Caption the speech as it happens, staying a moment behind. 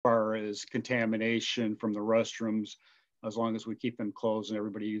as contamination from the restrooms, as long as we keep them closed and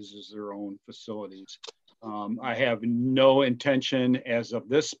everybody uses their own facilities. I have no intention as of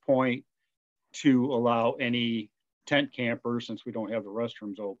this point to allow any tent campers, since we don't have the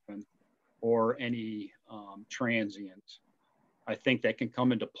restrooms open, or any transients. I think that can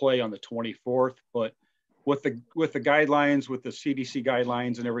come into play on the 24th, but with the guidelines, with the CDC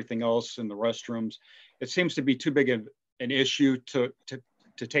guidelines and everything else in the restrooms, it seems to be too big of an issue to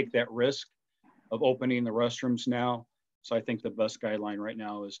take that risk of opening the restrooms now. So I think the best guideline right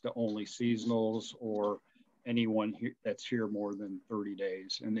now is to only seasonals or anyone that's here more than 30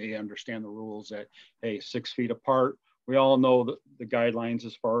 days. And they understand the rules that, hey, 6 feet apart. We all know the guidelines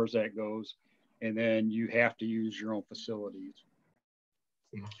as far as that goes. And then you have to use your own facilities.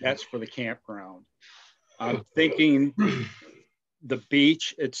 That's for the campground. I'm thinking the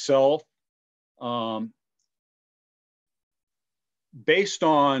beach itself, based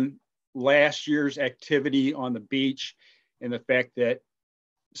on last year's activity on the beach and the fact that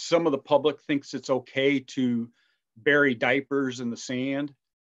some of the public thinks it's okay to bury diapers in the sand.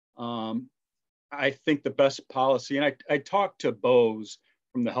 I think the best policy, and I talked to Bose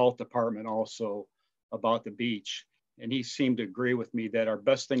from the health department also about the beach, and he seemed to agree with me that our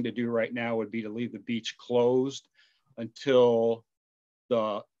best thing to do right now would be to leave the beach closed until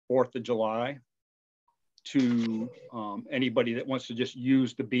the 4th of July to anybody that wants to just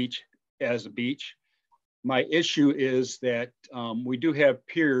use the beach as a beach. My issue is that we do have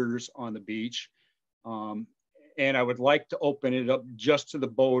piers on the beach, and I would like to open it up just to the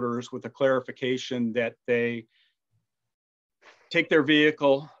boaters with a clarification that they take their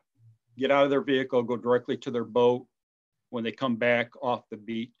vehicle, get out of their vehicle, go directly to their boat. When they come back off the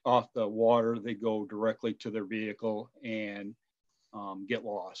beach, off the water, they go directly to their vehicle and get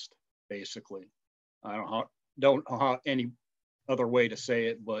lost, basically. I don't know how any other way to say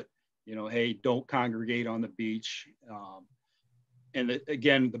it, but you know, hey, don't congregate on the beach. And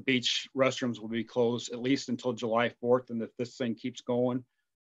again, the beach restrooms will be closed at least until July 4th. And if this thing keeps going,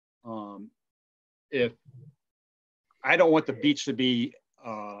 if I don't want the beach to be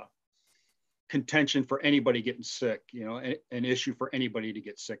contention for anybody getting sick, you know, an issue for anybody to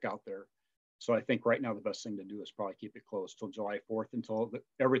get sick out there. So I think right now the best thing to do is probably keep it closed till July 4th until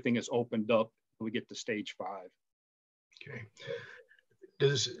everything is opened up and we get to stage 5. Okay.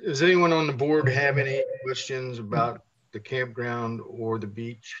 Does anyone on the board have any questions about the campground or the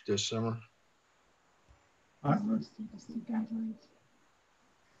beach this summer?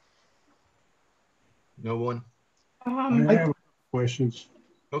 No one? I have questions.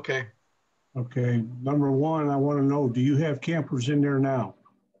 Okay. Okay. Number one, I want to know, do you have campers in there now?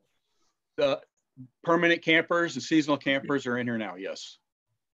 The permanent campers and seasonal campers are in here now, yes.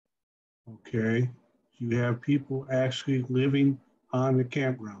 Okay. You have people actually living on the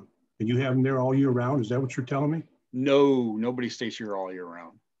campground and you have them there all year round? Is that what you're telling me? No, nobody stays here all year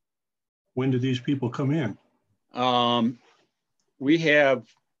round. When do these people come in? We have,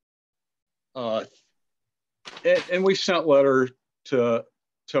 and we sent letter to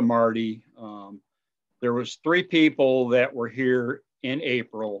Marty. There was 3 people that were here in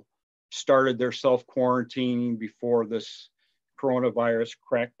April, started their self-quarantining before this coronavirus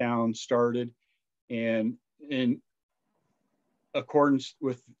crackdown started. And in accordance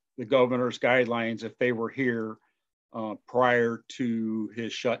with the governor's guidelines, if they were here prior to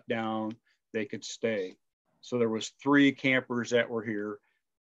his shutdown, they could stay. So there was 3 campers that were here.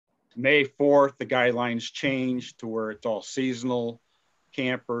 May 4th, the guidelines changed to where it's all seasonal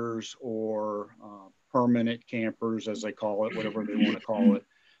campers or permanent campers, as they call it, whatever they want to call it.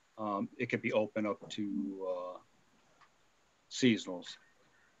 It could be open up to seasonals.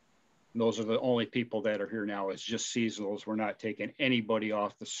 And those are the only people that are here now, is just seasonals. We're not taking anybody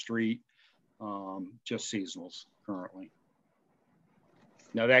off the street, just seasonals currently.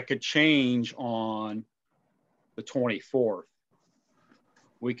 Now that could change on the 24th.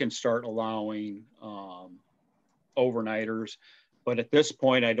 We can start allowing overnighters, but at this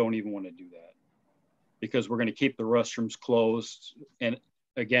point, I don't even want to do that because we're going to keep the restrooms closed. And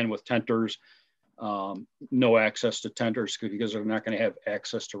again, with tenters, no access to tenters because they're not going to have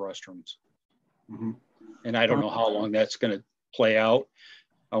access to restrooms. Mm-hmm. And I don't know how long that's going to play out.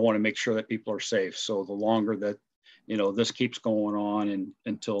 I want to make sure that people are safe. So the longer that, you know, this keeps going on and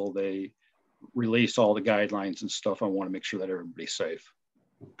until they release all the guidelines and stuff, I want to make sure that everybody's safe.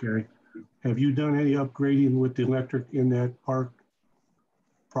 Okay. Have you done any upgrading with the electric in that park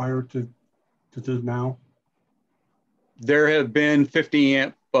prior to now? There have been 50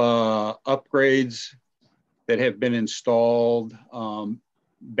 amp upgrades that have been installed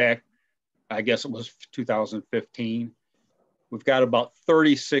back, I guess it was 2015. we've got about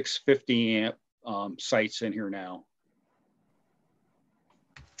 36 50 amp sites in here now.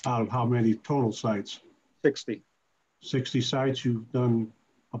 Out of how many total sites? 60. 60 sites, you've done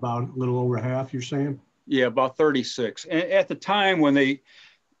about a little over half, you're saying? Yeah, about 36. And at the time when they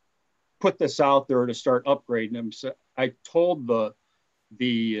put this out there to start upgrading them, so I told the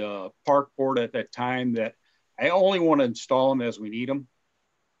park board at that time that I only want to install them as we need them,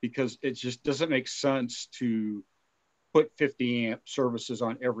 because it just doesn't make sense to put 50 amp services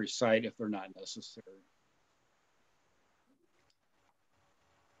on every site if they're not necessary.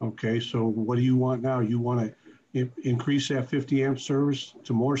 Okay, so what do you want now? You want to increase that 50 amp service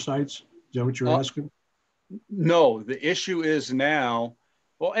to more sites? Is that what you're asking? No, the issue is now,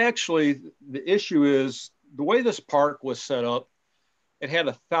 well, actually, the issue is the way this park was set up, it had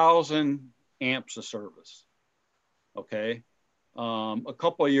 1,000 amps of service. Okay. A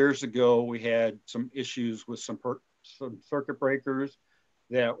couple of years ago, we had some issues with some circuit breakers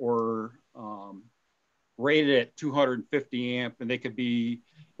that were rated at 250 amp, and they could be,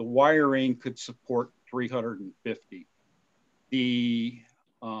 the wiring could support 350. The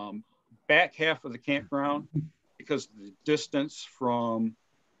back half of the campground, because of the distance from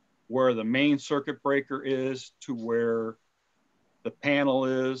where the main circuit breaker is to where the panel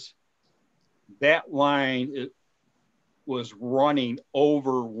is, that line was running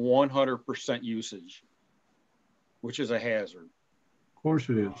over 100% usage, which is a hazard. Of course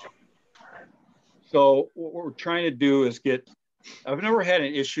it is. So what we're trying to do is I've never had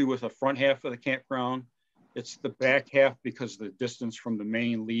an issue with the front half of the campground. It's the back half, because of the distance from the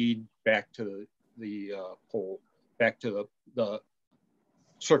main lead back to the pole, back to the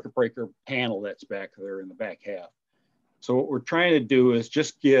circuit breaker panel that's back there in the back half. So what we're trying to do is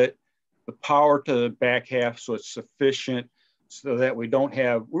just get the power to the back half so it's sufficient, so that we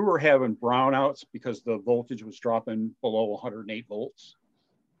were having brownouts because the voltage was dropping below 108 volts.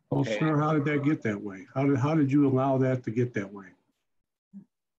 Well, Okay. sir, how did that get that way? How did you allow that to get that way?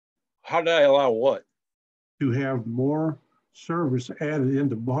 How did I allow what? To have more service added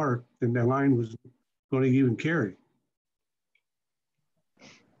into BART than the line was going to even carry.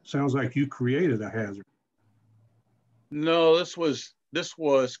 Sounds like you created a hazard. No, this was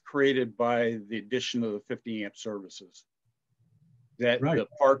created by the addition of the 50 amp services that the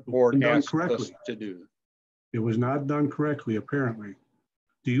park board asked us to do. It was not done correctly, apparently.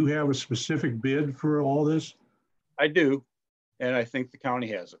 Do you have a specific bid for all this? I do, and I think the county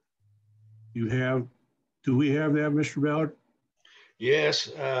has it. You have, do we have that, Mr. Ballard?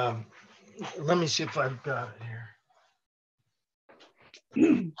 Yes. Let me see if I've got it here.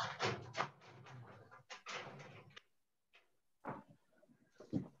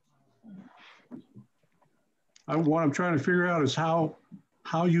 What I'm trying to figure out is how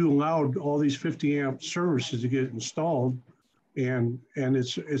you allowed all these 50 amp services to get installed, and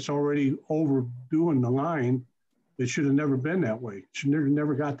it's already overdoing the line. It should have never been that way. It should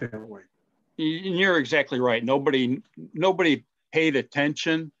never got that way. You're exactly right. Nobody paid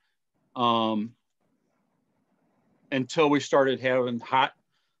attention until we started having hot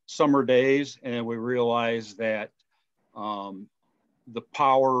summer days, and we realized that the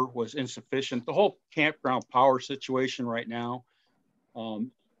power was insufficient. The whole campground power situation right now,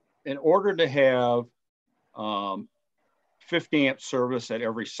 in order to have 50 amp service at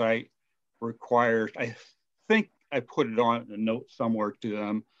every site requires, I think I put it on a note somewhere to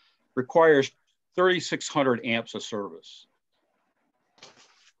them, requires 3,600 amps of service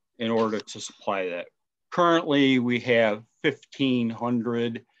in order to supply that. Currently, we have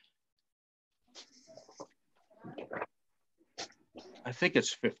 1,500. I think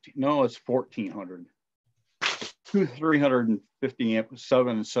it's 50. No, it's 1,400. 350 amp,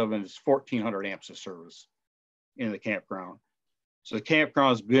 7 and 7 is 1,400 amps of service in the campground. So the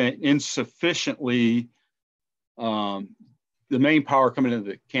campground has been insufficiently, the main power coming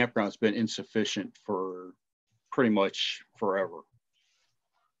into the campground has been insufficient for pretty much forever.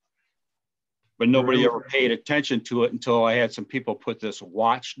 But nobody ever paid attention to it until I had some people put this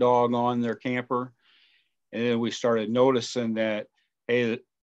watchdog on their camper. And then we started noticing that, hey,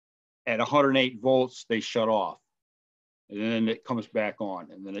 at 108 volts, they shut off. And then it comes back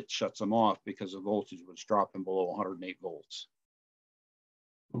on, and then it shuts them off because the voltage was dropping below 108 volts.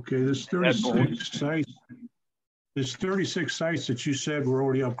 Okay, there's 36 sites. There's 36 sites that you said were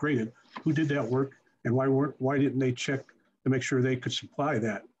already upgraded. Who did that work, and why didn't they check to make sure they could supply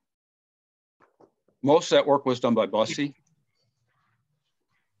that? Most of that work was done by Bussy.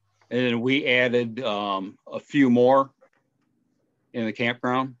 And then we added a few more in the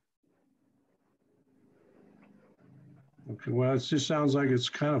campground. Okay, well, it just sounds like it's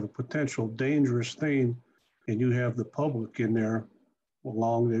kind of a potential dangerous thing and you have the public in there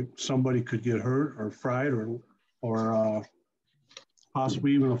along that somebody could get hurt or fried or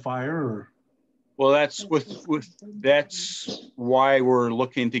possibly even a fire or. Well, that's why we're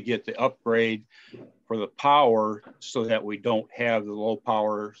looking to get the upgrade for the power so that we don't have the low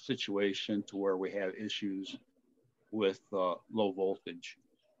power situation to where we have issues with low voltage,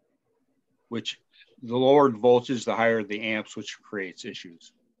 which the lower the voltage, the higher the amps, which creates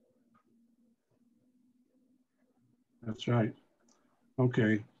issues. That's right.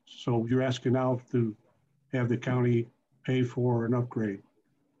 Okay, so you're asking now to have the county pay for an upgrade?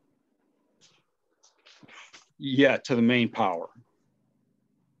 Yeah, to the main power.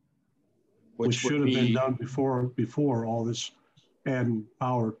 Which should have been done before all this adding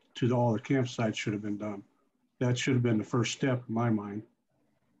power to all the campsites should have been done. That should have been the first step in my mind.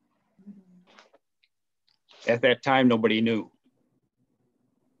 At that time, nobody knew.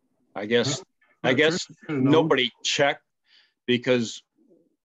 I guess nobody checked, because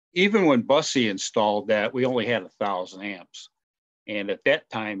even when Bussey installed that, we only had 1,000 amps. And at that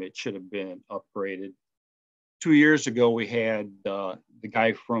time, it should have been upgraded. 2 years ago, we had the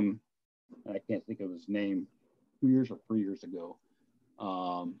guy from, I can't think of his name, 2 years or 3 years ago,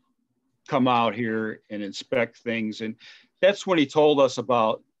 come out here and inspect things. And that's when he told us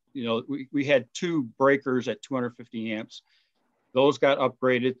about, you know, we had 2 breakers at 250 amps. Those got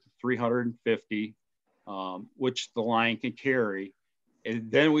upgraded to 350, which the line can carry.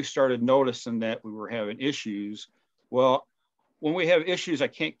 And then we started noticing that we were having issues. Well, when we have issues, I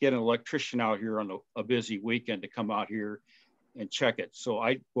can't get an electrician out here on a busy weekend to come out here and check it. So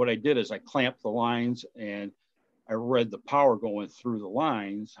what I did is I clamped the lines and I read the power going through the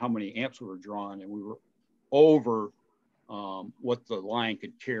lines, how many amps we were drawing, and we were over what the line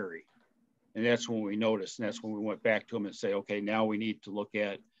could carry. And that's when we noticed, and that's when we went back to them and say, okay, now we need to look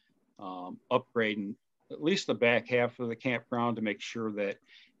at upgrading at least the back half of the campground to make sure that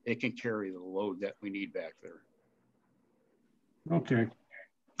it can carry the load that we need back there. Okay.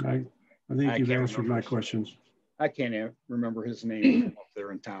 I think you've answered my questions. I can't remember his name up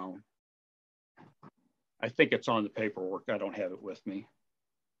there in town. I think it's on the paperwork. I don't have it with me.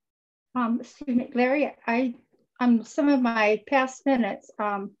 Excuse me, Larry, some of my past minutes,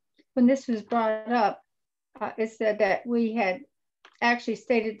 when this was brought up, it said that we had actually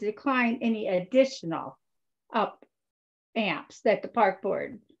stated to decline any additional up amps that the park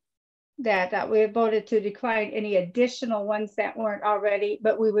board, that we had voted to decline any additional ones that weren't already,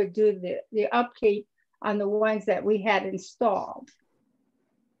 but we would do the upkeep on the ones that we had installed.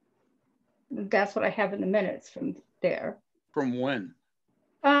 That's what I have in the minutes from there. From when?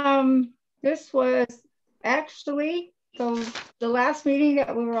 This was actually the last meeting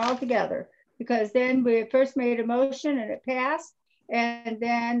that we were all together, because then we first made a motion and it passed, and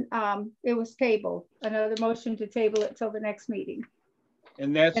then it was tabled, another motion to table it till the next meeting.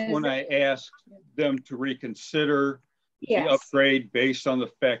 And that's when I asked them to reconsider the upgrade based on the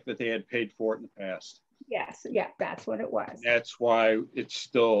fact that they had paid for it in the past. Yes, yeah, that's what it was. And that's why it's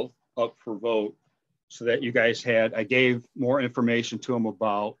still up for vote, so that you guys had, I gave more information to them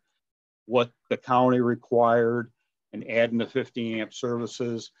about what the county required and adding the 50 amp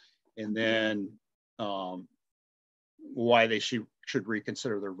services, and then why they should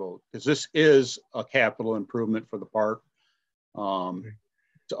reconsider their vote, because this is a capital improvement for the park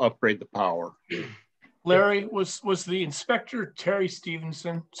to upgrade the power. Larry, was the inspector Terry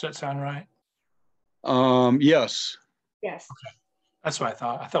Stevenson? Does that sound right? Yes. Yes. Okay. That's what I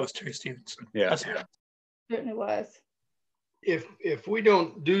thought. I thought it was Terry Stevenson. Yeah. Certainly was. If we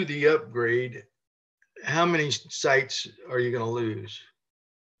don't do the upgrade, how many sites are you going to lose?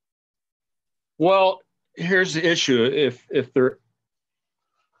 Well, here's the issue.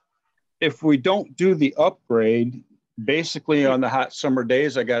 If we don't do the upgrade, basically on the hot summer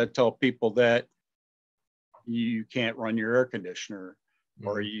days, I got to tell people that you can't run your air conditioner,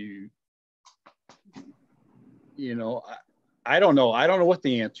 or you know, I don't know. I don't know what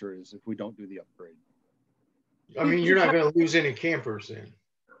the answer is if we don't do the upgrade. I mean, you're not going to lose any campers then.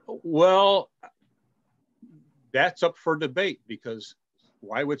 Well, that's up for debate, because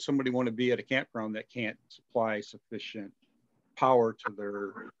why would somebody want to be at a campground that can't supply sufficient power to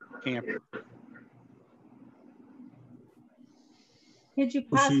their camper? Could you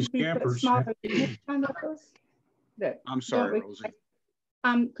possibly put smaller units on those? I'm sorry, Rosie.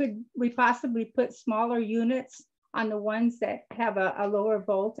 Could we possibly put smaller units on the ones that have a lower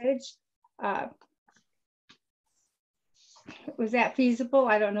voltage? Was that feasible?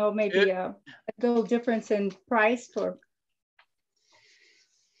 I don't know, maybe a little difference in price for.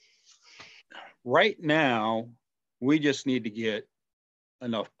 Right now, we just need to get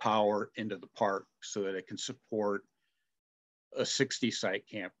enough power into the park so that it can support a 60 site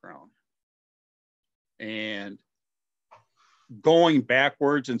campground. And going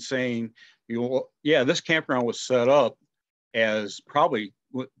backwards and saying, yeah, this campground was set up as probably,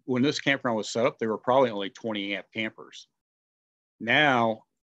 when this campground was set up, there were probably only 20 amp campers. Now,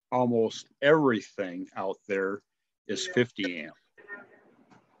 almost everything out there is 50 amp.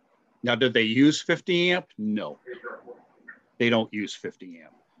 Now, did they use 50 amp? No, they don't use 50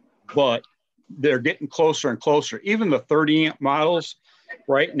 amp, but they're getting closer and closer. Even the 30 amp models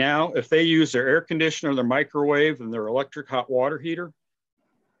right now, if they use their air conditioner, their microwave, and their electric hot water heater,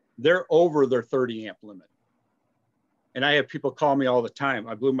 they're over their 30 amp limit. And I have people call me all the time.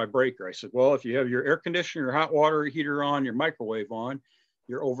 I blew my breaker. I said, well, if you have your air conditioner, your hot water heater on, your microwave on,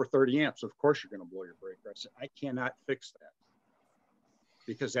 you're over 30 amps. Of course, you're going to blow your breaker. I said, I cannot fix that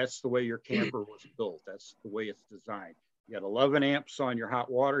because that's the way your camper was built. That's the way it's designed. You got 11 amps on your hot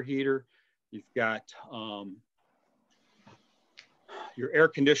water heater. You've got your air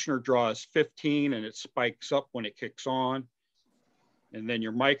conditioner draws 15 and it spikes up when it kicks on. And then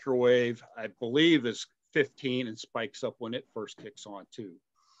your microwave, I believe, is 15 and spikes up when it first kicks on too.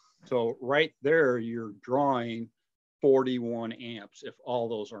 So right there, you're drawing 41 amps if all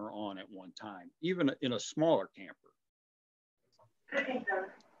those are on at one time, even in a smaller camper.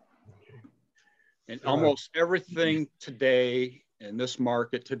 And almost everything today in this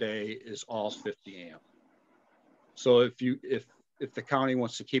market today is all 50 amp. So if the county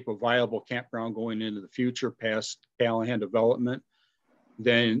wants to keep a viable campground going into the future past Callahan development,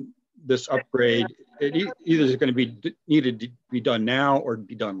 then this upgrade, it either is going to be needed to be done now or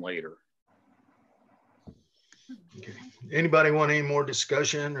be done later. Okay. Anybody want any more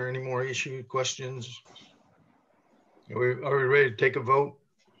discussion or any more issue questions? Are we ready to take a vote?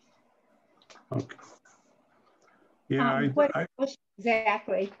 Okay. Yeah,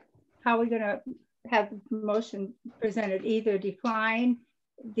 exactly. How are we going to have the motion presented? Either decline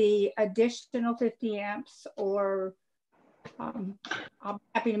the additional 50 amps or I'm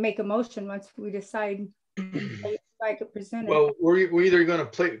happy to make a motion once we decide if I could present it. Well, we're either going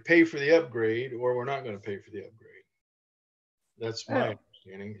to pay for the upgrade or we're not going to pay for the upgrade. That's my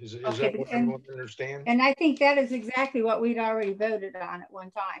understanding. Is that what everyone understands? And I think that is exactly what we'd already voted on at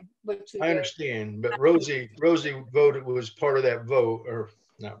one time. Which I understand, but Rosie voted, was part of that vote, or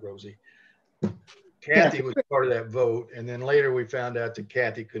not Rosie. Kathy was part of that vote, and then later we found out that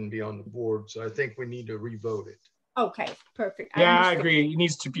Kathy couldn't be on the board, so I think we need to re-vote it. Okay, perfect. Yeah, I agree. It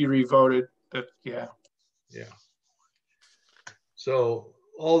needs to be re-voted. Yeah. Yeah. So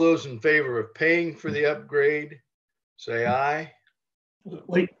all those in favor of paying for the upgrade, say aye.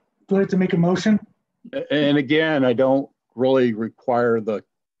 Wait, do I have to make a motion? And again, I don't really require the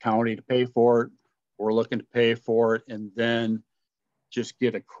county to pay for it. We're looking to pay for it and then just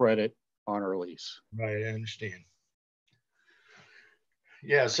get a credit on our lease. Right, I understand.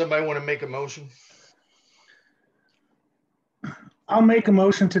 Yeah, somebody want to make a motion? I'll make a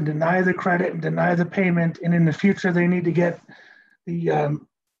motion to deny the credit and deny the payment, and in the future, they need to get the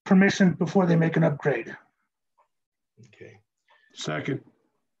permission before they make an upgrade. Okay. second.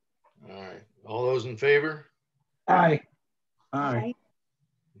 All right. All those in favor? Aye. Aye.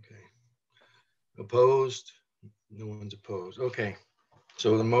 Okay. Opposed? No one's opposed. Okay.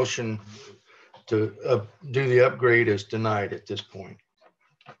 So the motion to do the upgrade is denied at this point.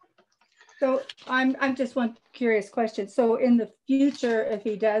 So I'm just one curious question. So in the future, if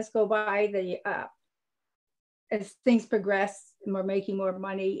he does go by the, as things progress and we're making more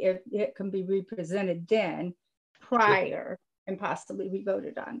money, if it can be represented then prior and possibly be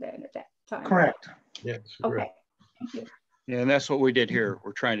voted on then at that time. Correct. Yes. Okay. Thank you. Yeah, and that's what we did here.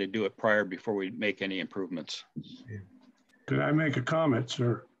 We're trying to do it prior before we make any improvements. Could I make a comment,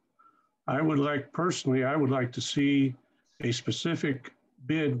 sir? Personally, I would like to see a specific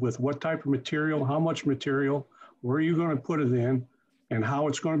bid with what type of material, how much material, where are you going to put it in, and how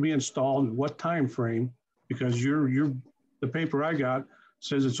it's going to be installed, and what time frame, because the paper I got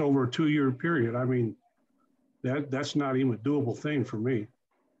says it's over a 2-year period. I mean, that's not even a doable thing for me.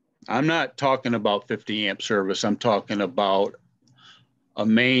 I'm not talking about 50 amp service. I'm talking about a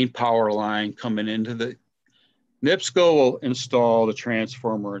main power line coming into the NIPSCO will install the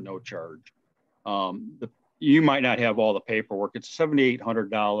transformer at no charge. You might not have all the paperwork. It's a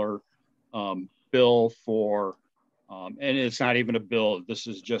 $7,800 bill for, and it's not even a bill. This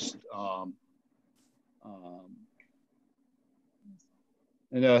is just an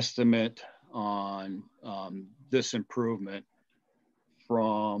estimate on this improvement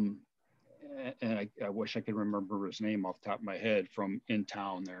from, and I wish I could remember his name off the top of my head, from in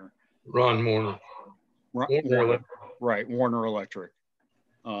town there. Ron Warner. Warner, right, Warner Electric.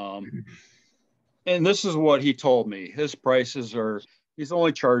 And this is what he told me. His prices are, he's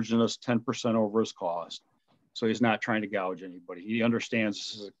only charging us 10% over his cost. So he's not trying to gouge anybody. He understands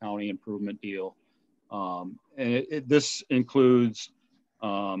this is a county improvement deal. And this includes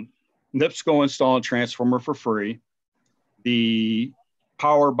NIPSCO installing transformer for free. The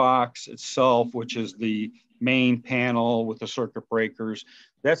power box itself, which is the main panel with the circuit breakers,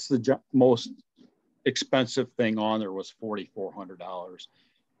 that's the most expensive thing on there, was $4,400.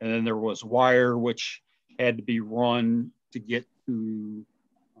 And then there was wire, which had to be run to get to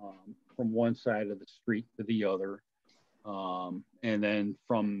from one side of the street to the other. And then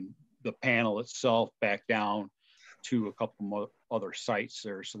from the panel itself back down to a couple other sites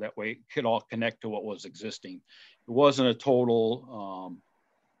there. So that way it could all connect to what was existing. It wasn't a total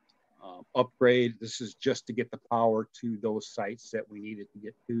upgrade. This is just to get the power to those sites that we needed to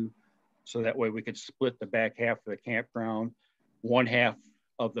get to. So that way we could split the back half of the campground. One half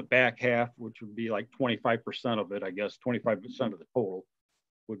of the back half, which would be like 25% of it, I guess, 25% of the total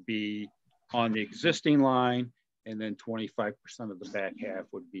would be on the existing line. And then 25% of the back half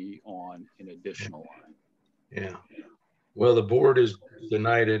would be on an additional line. Yeah. Well, the board has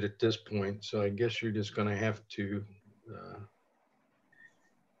denied it at this point. So I guess you're just going to have to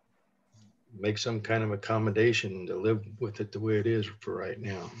make some kind of accommodation to live with it the way it is for right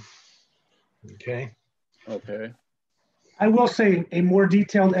now. Okay. Okay. I will say a more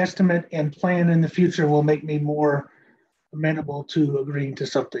detailed estimate and plan in the future will make me more amenable to agreeing to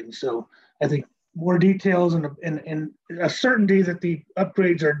something. So I think more details and a certainty that the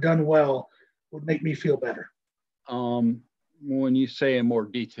upgrades are done well would make me feel better. When you say in more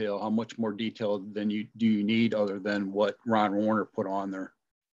detail, how much more detail than do you need other than what Ron Warner put on there?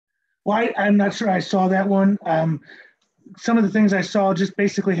 Well, I'm not sure I saw that one. Some of the things I saw just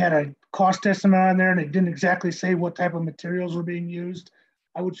basically had a cost estimate on there, and it didn't exactly say what type of materials were being used.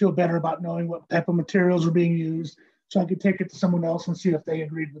 I would feel better about knowing what type of materials were being used, so I could take it to someone else and see if they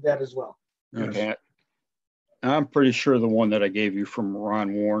agreed with that as well. Okay. Yes. I'm pretty sure the one that I gave you from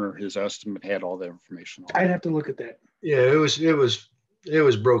Ron Warner, his estimate had all that information on it. I'd have to look at that. Yeah, it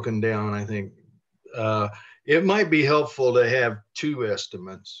was broken down, I think. It might be helpful to have two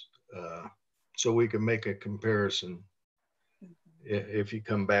estimates so we can make a comparison if you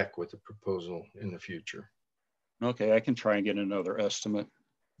come back with a proposal in the future. Okay, I can try and get another estimate.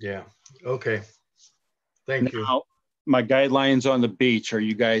 Yeah, okay. Thank you. My guidelines on the beach, are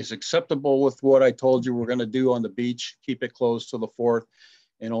you guys acceptable with what I told you we're going to do on the beach? Keep it closed till the 4th,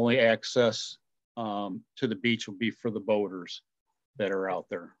 and only access to the beach will be for the boaters that are out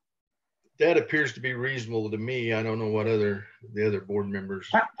there. That appears to be reasonable to me. I don't know what the other board members.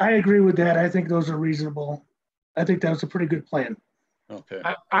 I agree with that. I think those are reasonable. I think that was a pretty good plan. Okay.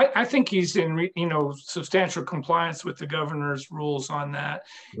 I think he's in, substantial compliance with the governor's rules on that.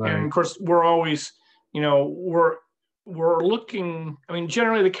 Right. And of course, we're always, we're looking,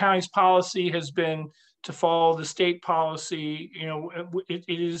 generally the county's policy has been to follow the state policy. It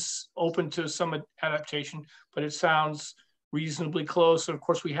is open to some adaptation, but it sounds reasonably close. So of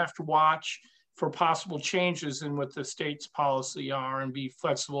course, we have to watch for possible changes in what the state's policy are and be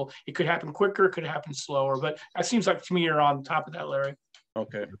flexible. It could happen quicker, it could happen slower, but it seems like to me you're on top of that, Larry.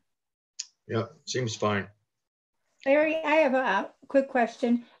 Okay. Yeah, seems fine. Larry, I have a quick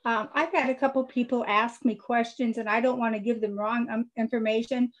question. I've had a couple people ask me questions and I don't want to give them wrong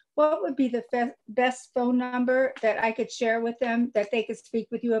information. What would be the best phone number that I could share with them that they could speak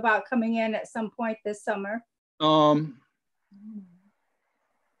with you about coming in at some point this summer?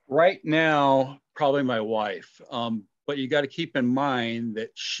 Right now, probably my wife, but you got to keep in mind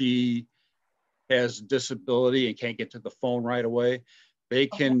that she has disability and can't get to the phone right away. They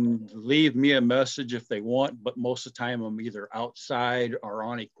can leave me a message if they want, but most of the time I'm either outside or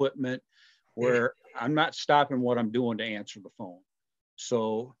on equipment where I'm not stopping what I'm doing to answer the phone.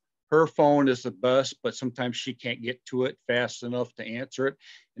 So her phone is the best, but sometimes she can't get to it fast enough to answer it.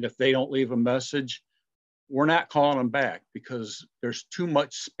 And if they don't leave a message, we're not calling them back because there's too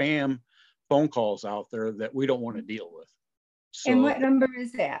much spam phone calls out there that we don't want to deal with. So, and what number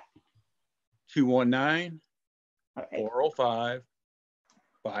is that? 219-405-5322.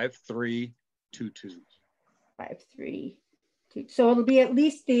 Right. 532. So it'll be at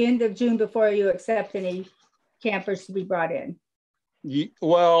least the end of June before you accept any campers to be brought in.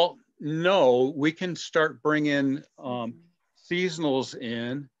 Well, no, we can start bringing seasonals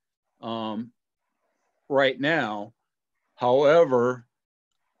in right now. However,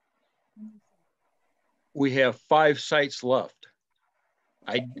 we have 5 sites left.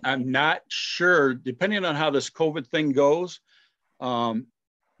 I'm not sure, depending on how this COVID thing goes, the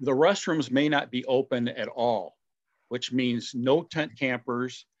restrooms may not be open at all, which means no tent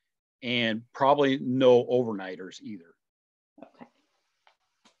campers and probably no overnighters either. Okay.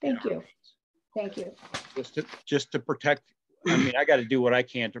 Thank you. Thank you. Just to protect. I mean, I got to do what I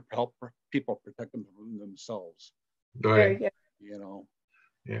can to help people protect them from themselves. Right. You know.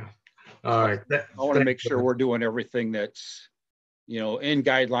 Yeah. All right. I want to make sure we're doing everything that's, you know, in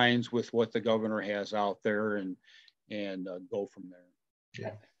guidelines with what the governor has out there, and go from there.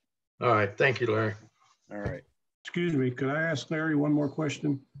 Yeah. All right. Thank you, Larry. All right. Excuse me, could I ask Larry one more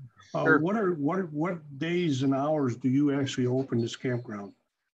question? Sure. What days and hours do you actually open this campground?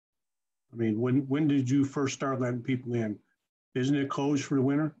 I mean, when did you first start letting people in? Isn't it closed for the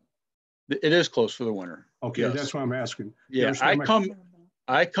winter? It is closed for the winter. Okay, yes. That's what I'm asking. Yeah,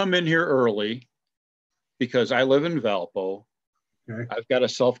 I come in here early because I live in Valpo. Okay. I've got a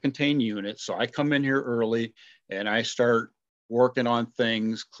self-contained unit, so I come in here early and I start working on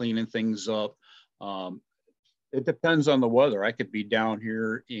things, cleaning things up. It depends on the weather. I could be down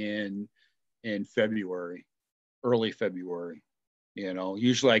here in February, early February. You know,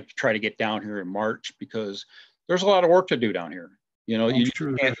 usually I try to get down here in March because there's a lot of work to do down here. You know, you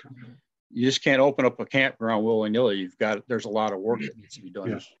just can't open up a campground willy-nilly. There's a lot of work that needs to be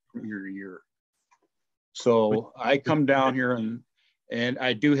done year to year. So I come down here and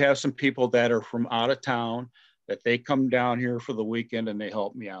I do have some people that are from out of town that they come down here for the weekend and they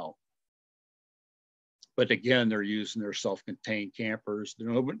help me out. But again, they're using their self-contained campers.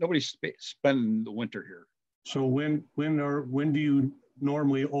 Nobody's spending the winter here. So when do you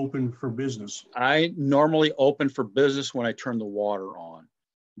normally open for business? I normally open for business when I turn the water on.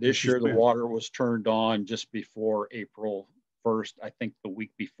 This year, the water was turned on just before April 1st. I think the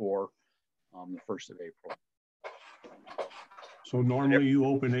week before, the 1st of April. So normally you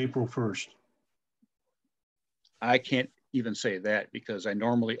open April 1st. I can't even say that because I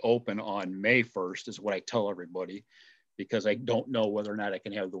normally open on May 1st is what I tell everybody, because I don't know whether or not I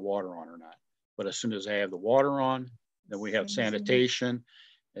can have the water on or not. But as soon as I have the water on, then we have sanitation,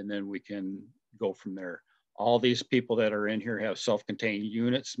 and then we can go from there. All these people that are in here have self-contained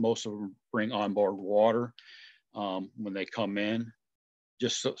units. Most of them bring onboard water when they come in,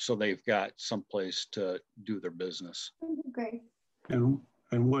 just so they've got someplace to do their business. Great. And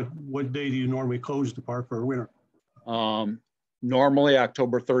what day do you normally close the park for winter? Normally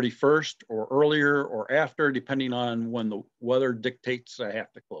October 31st or earlier or after, depending on when the weather dictates I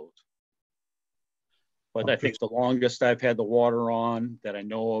have to close. But okay. I think the longest I've had the water on that I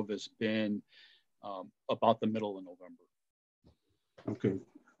know of has been about the middle of November. Okay,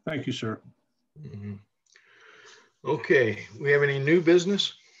 thank you, sir. Mm-hmm. Okay, we have any new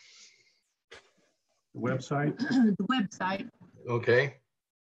business? The website? The website. Okay.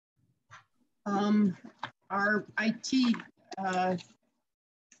 Our IT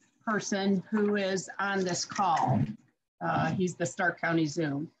person who is on this call, he's the Starke County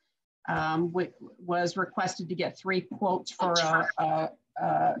Zoom, was requested to get 3 quotes for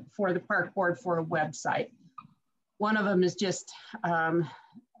the park board for a website. One of them is just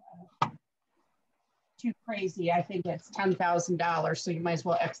too crazy. I think it's $10,000, so you might as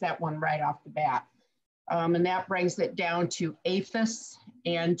well X that one right off the bat. And that brings it down to APHIS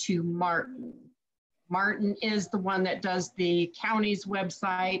and to Martin. Martin is the one that does the county's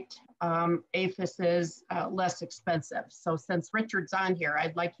website. APHIS is less expensive. So since Richard's on here,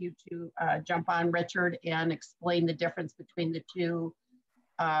 I'd like you to jump on, Richard, and explain the difference between the two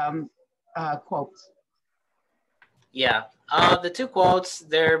quotes. Yeah, the 2 quotes,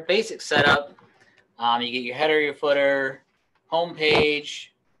 they're basic setup. You get your header, your footer, homepage.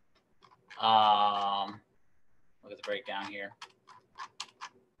 Look at the breakdown here.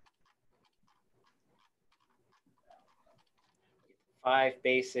 Five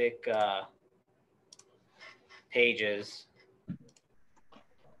basic pages.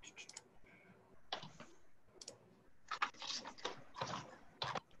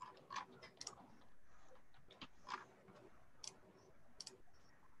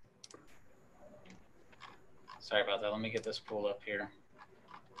 Sorry about that. Let me get this pulled up here.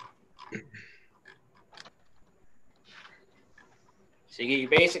 So you get your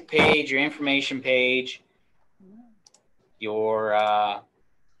basic page, your information page, your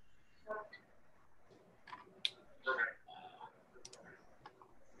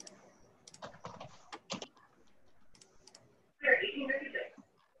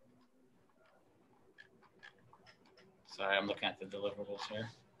sorry, I'm looking at the deliverables here.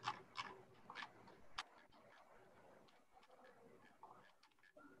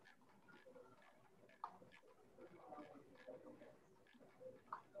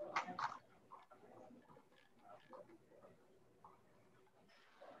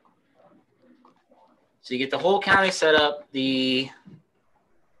 So you get the whole county set up, the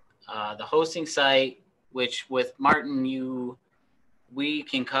The hosting site, which with Martin, we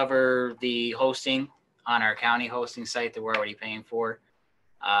can cover the hosting on our county hosting site that we're already paying for.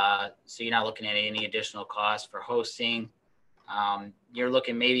 So you're not looking at any additional cost for hosting. You're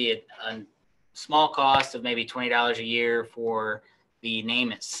looking maybe at a small cost of maybe $20 a year for the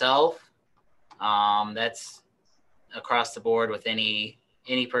name itself. That's across the board with any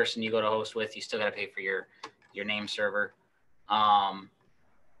person you go to host with. You still got to pay for your name server.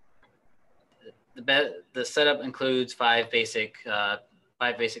 The setup includes five basic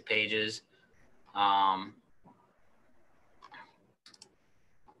pages.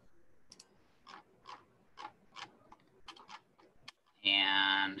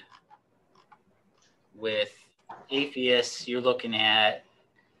 And with Atheist, you're looking at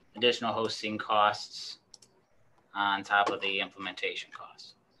additional hosting costs on top of the implementation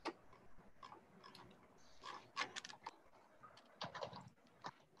costs.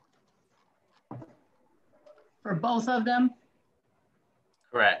 For both of them?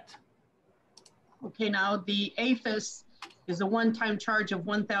 Correct. Okay, now the APHIS is a one-time charge of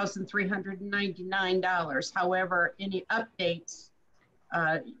 $1,399. However, any updates,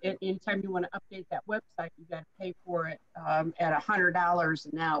 anytime you want to update that website, you got to pay for it at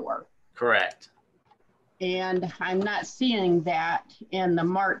 $100 an hour. Correct. And I'm not seeing that in the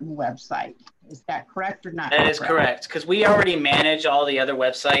Martin website. Is that correct or not? That is correct, because we already manage all the other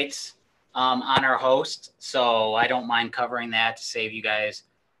websites on our host, so I don't mind covering that to save you guys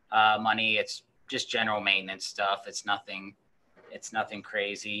money. It's just general maintenance stuff. It's nothing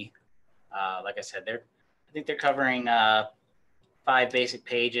crazy. Like I said, I think they're covering 5 basic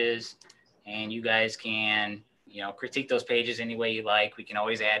pages, and you guys can, critique those pages any way you like. We can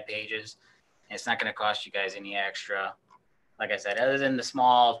always add pages. And it's not going to cost you guys any extra. Like I said, other than the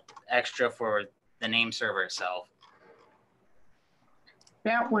small extra for the name server itself.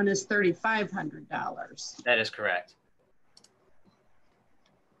 That one is $3,500. That is correct.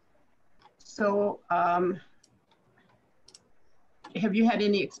 So have you had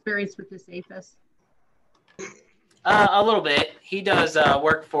any experience with this APHIS? A little bit. He does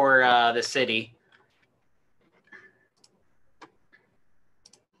work for the city.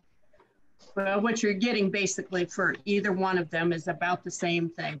 Well, what you're getting basically for either one of them is about the same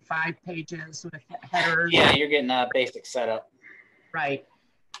thing, 5 pages with headers. Yeah, you're getting a basic setup. Right.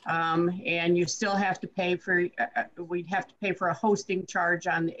 And you still have to pay for, we'd have to pay for a hosting charge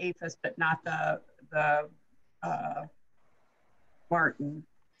on the APHIS, but not the Martin.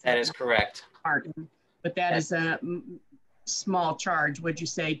 That is correct. Martin, but that is a small charge. Would you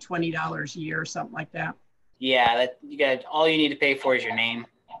say $20 a year or something like that? Yeah, all you need to pay for is your name.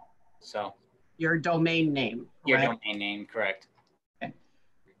 So your domain name. Your right? domain name, correct. Okay.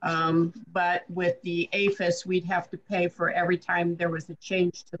 But with the APHIS, we'd have to pay for every time there was a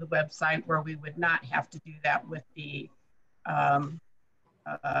change to the website, where we would not have to do that with the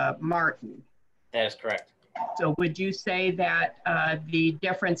Martin. That is correct. So would you say that the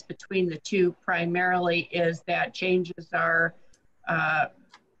difference between the two primarily is that changes are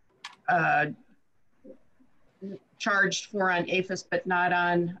charged for on APHIS, but not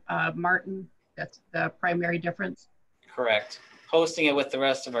on Martin? That's the primary difference? Correct. Hosting it with the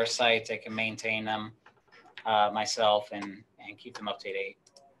rest of our sites, I can maintain them myself and keep them up to date.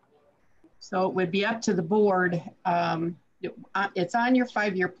 So it would be up to the board. It's on your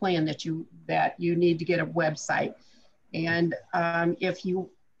 5-year plan that you need to get a website. And if you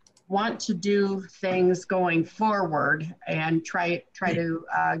want to do things going forward and try to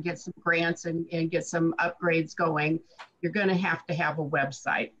get some grants and get some upgrades going, you're going to have a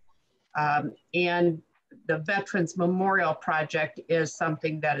website. And the Veterans Memorial Project is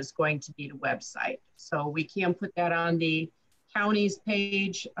something that is going to need a website. So we can put that on the county's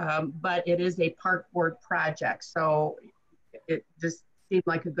page, but it is a park board project. So it just seemed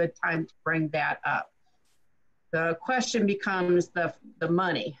like a good time to bring that up. The question becomes the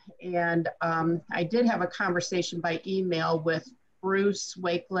money. And I did have a conversation by email with Bruce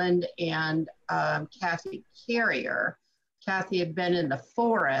Wakeland and Kathy Carrier. Kathy had been in the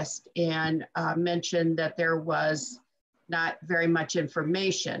forest and mentioned that there was not very much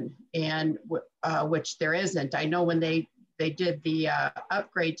information, and which there isn't. I know when they did the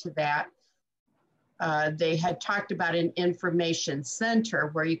upgrade to that, they had talked about an information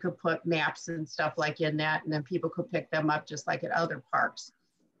center where you could put maps and stuff like in that, and then people could pick them up just like at other parks.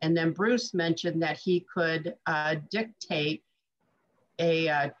 And then Bruce mentioned that he could dictate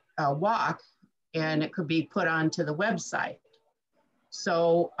a walk, and it could be put onto the website.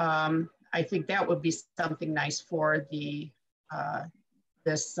 So I think that would be something nice for the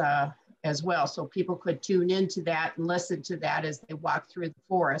this as well. So people could tune into that and listen to that as they walk through the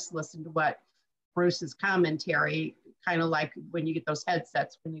forest, listen to what Bruce's commentary, kind of like when you get those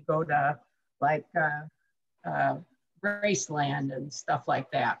headsets, when you go to like Graceland and stuff like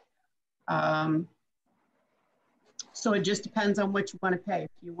that. So it just depends on what you want to pay. If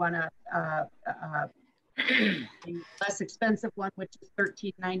you want a less expensive one, which is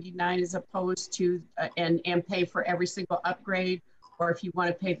 $13.99 as opposed to and pay for every single upgrade, or if you want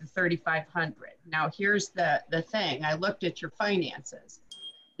to pay the $3,500. Now here's the thing. I looked at your finances.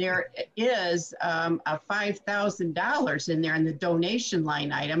 There is a $5,000 in there in the donation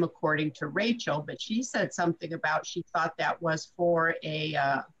line item, according to Rachel, but she said something about she thought that was for a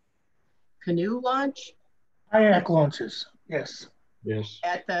canoe launch. Kayak launches, yes. Yes.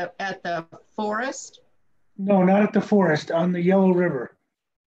 At the forest? No, not at the forest, on the Yellow River.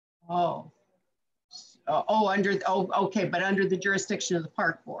 Oh. Okay, but under the jurisdiction of the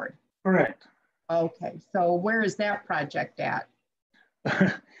park board. Correct. Okay, so where is that project at?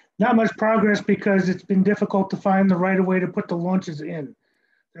 Not much progress because it's been difficult to find the right way to put the launches in.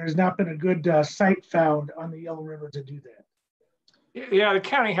 There has not been a good site found on the Yellow River to do that. Yeah, the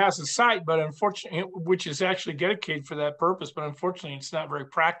county has a site, but unfortunately, which is actually dedicated for that purpose, but unfortunately, it's not very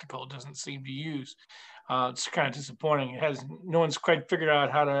practical. It doesn't seem to use. It's kind of disappointing. No one's quite figured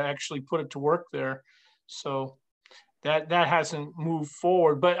out how to actually put it to work there. So that hasn't moved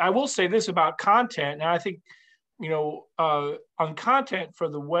forward. But I will say this about content. And I think, on content for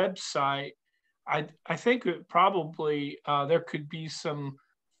the website, I think it probably there could be some,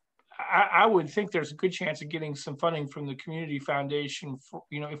 I would think there's a good chance of getting some funding from the community foundation for,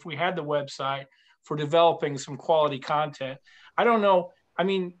 if we had the website for developing some quality content. I don't know. I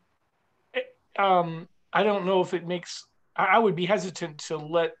mean, I don't know if it makes, I would be hesitant to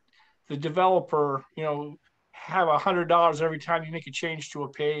let the developer, have $100 every time you make a change to a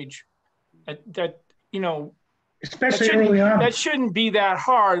page. Especially early on. That shouldn't be that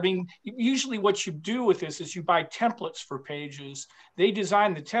hard. I mean, usually what you do with this is you buy templates for pages. They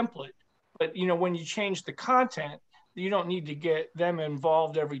design the template, but when you change the content, you don't need to get them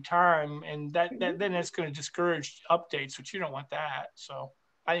involved every time, and then that's going to discourage updates, which you don't want that. So,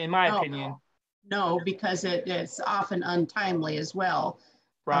 in my opinion, no, because it's often untimely as well.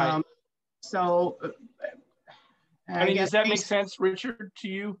 Right. So, I mean, does that make sense, Richard, to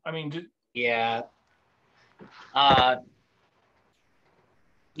you? I mean, yeah.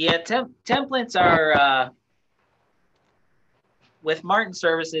 Templates are with Martin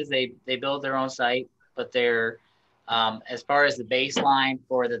Services. They build their own site, but they're as far as the baseline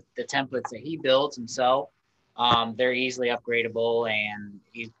for the templates that he builds himself, they're easily upgradable, and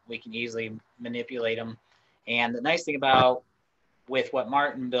we can easily manipulate them. And the nice thing about with what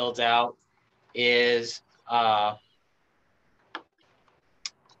Martin builds out is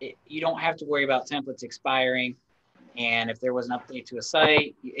you don't have to worry about templates expiring. And if there was an update to a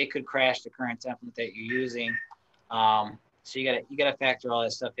site, it could crash the current template that you're using. So you gotta factor all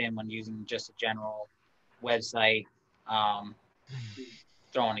that stuff in when using just a general website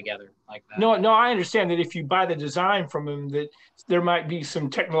thrown together like that. No, I understand that if you buy the design from him, that there might be some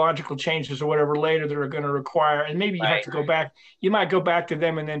technological changes or whatever later that are going to require, and maybe you have to go back. You might go back to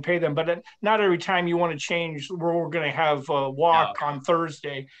them and then pay them, but not every time you want to change. We're going to have a walk on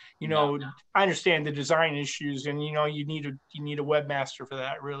Thursday. I understand the design issues, and you need a webmaster for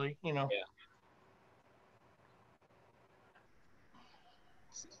that, really. Yeah.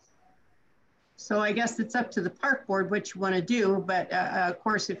 So I guess it's up to the park board what you want to do, but of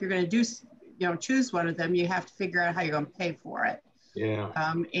course, if you're going to do, choose one of them, you have to figure out how you're going to pay for it. Yeah.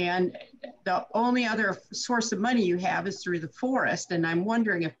 And the only other source of money you have is through the forest, and I'm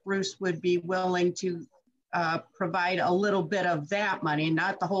wondering if Bruce would be willing to provide a little bit of that money,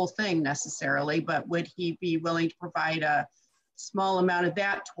 not the whole thing necessarily, but would he be willing to provide a small amount of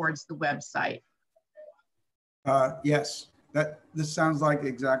that towards the website? Yes. This sounds like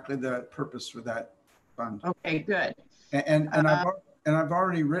exactly the purpose for that fund. Okay, good. And I've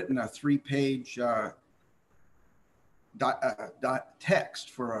already written a 3-page text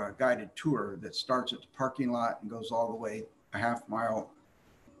for a guided tour that starts at the parking lot and goes all the way a half mile,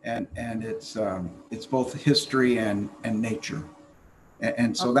 and it's both history and nature,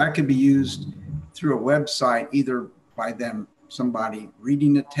 and so that could be used through a website, either by somebody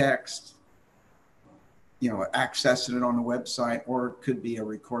reading the text, accessing it on the website, or it could be a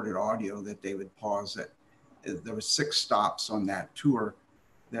recorded audio that they would pause it. There was 6 stops on that tour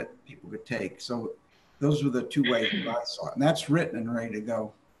that people could take. So those were the 2 ways that I saw it. And that's written and ready to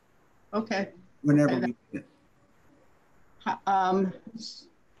go. Okay. Whenever we need it.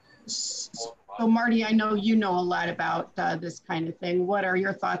 So Marty, I know you know a lot about this kind of thing. What are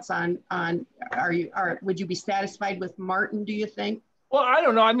your thoughts on would you be satisfied with Martin, do you think? Well, I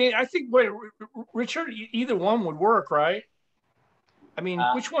don't know. I mean, I think, wait, Richard, either one would work, right? I mean,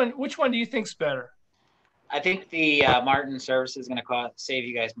 which one do you think's better? I think the Martin service is going to save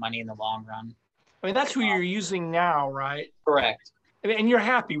you guys money in the long run. I mean, that's who you're using now, right? Correct. And you're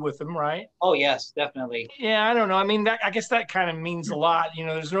happy with them, right? Oh, yes, definitely. Yeah, I don't know. I mean, I guess that kind of means a lot. You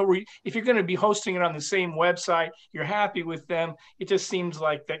know, there's no if you're going to be hosting it on the same website, you're happy with them. It just seems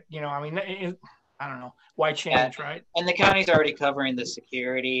like that, you know, I mean, I don't know. Why change, right? And the county's already covering the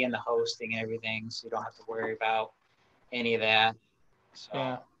security and the hosting and everything, so you don't have to worry about any of that. So.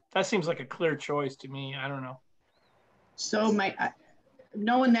 Yeah, that seems like a clear choice to me. I don't know. So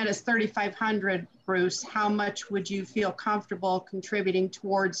knowing that it's $3,500, Bruce, how much would you feel comfortable contributing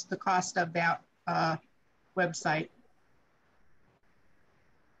towards the cost of that website?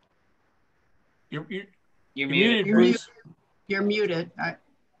 You're muted, Bruce. You're muted.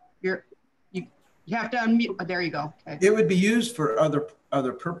 You have to unmute. Oh, there you go. Okay. It would be used for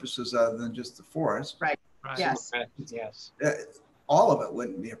other purposes other than just the forest. Right. Yes. Yes. All of it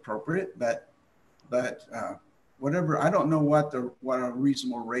wouldn't be appropriate, but whatever. I don't know what a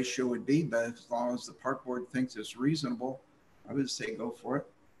reasonable ratio would be, but as long as the park board thinks it's reasonable, I would say go for it.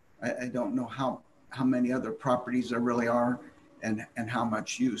 I don't know how many other properties there really are, and how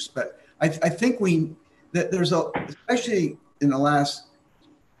much use. But I think there's especially in the last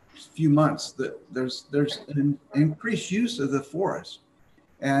few months that there's an increased use of the forest,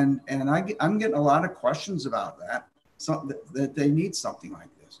 and I'm getting a lot of questions about that. That they need something like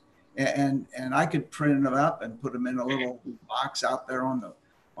this, and I could print them up and put them in a little box out there on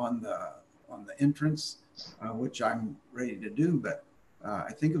the entrance, which I'm ready to do. But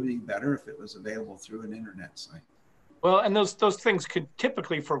I think it would be better if it was available through an internet site. Well, and those things could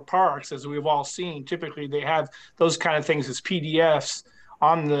typically, for parks, as we've all seen, typically they have those kind of things as PDFs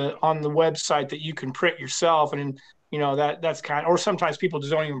on the website that you can print yourself, and you know that's kind of, or sometimes people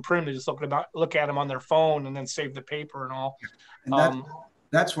just don't even print them; they just look at them on their phone and then save the paper and all. And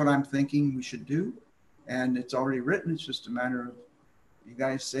that's what I'm thinking we should do, and it's already written. It's just a matter of you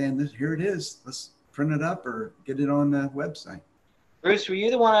guys saying that here it is. Let's print it up or get it on the website. Bruce, were you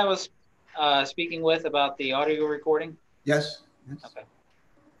the one I was speaking with about the audio recording? Yes. Okay.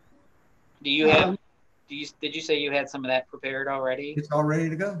 Do you have? Did you say you had some of that prepared already? It's all ready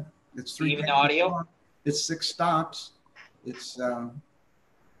to go. It's 3 even the audio. It's 6 stops. It's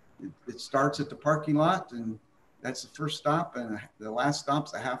it starts at the parking lot, and that's the first stop, and the last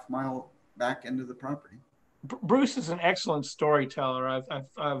stop's a half mile back into the property. Bruce is an excellent storyteller.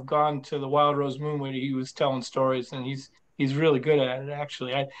 I've gone to the Wild Rose Moon when he was telling stories, and he's really good at it.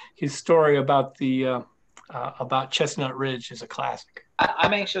 Actually, his story about about Chestnut Ridge is a classic.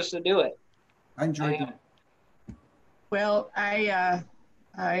 I'm anxious to do it. I enjoyed it. Well, I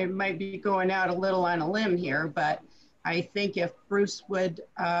might be going out a little on a limb here, but I think if Bruce would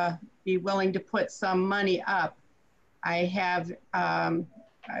be willing to put some money up, I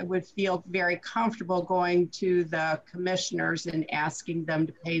would feel very comfortable going to the commissioners and asking them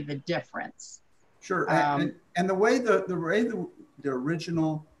to pay the difference. Sure, and the way the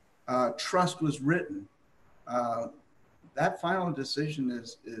original trust was written, that final decision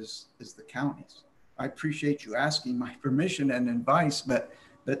is the county's. I appreciate you asking my permission and advice, but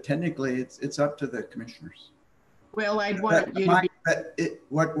technically it's up to the commissioners. Well, I'd want you to be.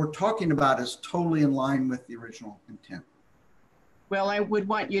 What we're talking about is totally in line with the original intent. Well, I would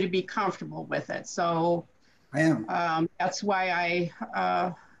want you to be comfortable with it. So I am. That's why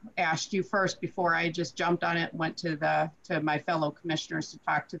I asked you first before I just jumped on it and went to my fellow commissioners to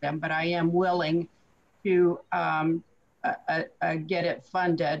talk to them. But I am willing to get it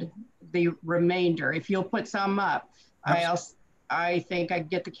funded, the remainder. If you'll put some up, I think I'd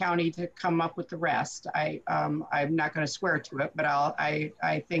get the county to come up with the rest. I'm not going to swear to it, but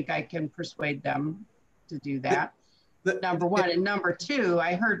I think I can persuade them to do that. Number one. And number two,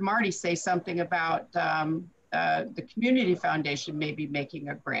 I heard Marty say something about the community foundation maybe making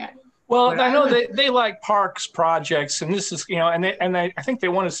a grant. Well, I know they like parks projects, and this is, you know, and I think they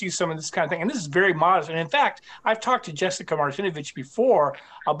want to see some of this kind of thing. And this is very modest. And in fact, I've talked to Jessica Martinovich before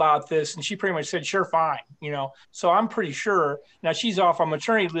about this, and she pretty much said, sure, fine, you know. So I'm pretty sure. Now, she's off on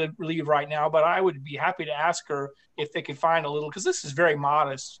maternity leave right now, but I would be happy to ask her if they could find a little, because this is very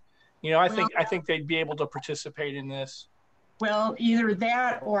modest. You know, I think they'd be able to participate in this. Well, either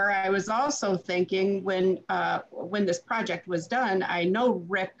that, or I was also thinking when this project was done, I know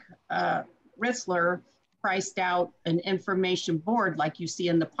Rick Ritzler priced out an information board like you see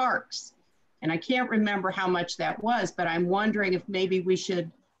in the parks. And I can't remember how much that was, but I'm wondering if maybe we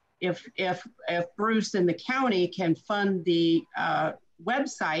should if Bruce and the county can fund the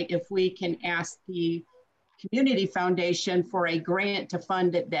website, if we can ask the Community Foundation for a grant to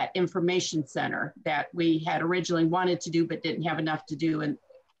fund that information center that we had originally wanted to do but didn't have enough to do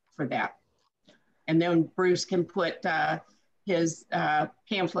for that. And then Bruce can put his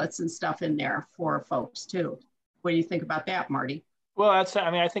pamphlets and stuff in there for folks too. What do you think about that, Marty? Well, I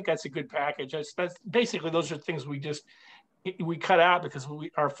think that's a good package. That's basically, those are things we cut out because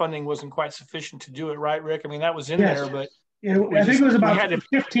our funding wasn't quite sufficient to do it, right, Rick? I mean, that was in there, but I think it was about $1,500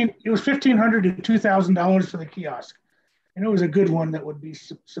 to $2,000 for the kiosk. And it was a good one that would be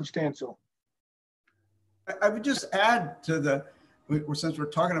substantial. I would just add to since we're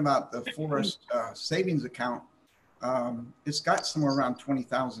talking about the forest savings account, it's got somewhere around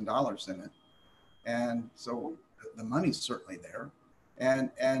 $20,000 in it. And so the money's certainly there.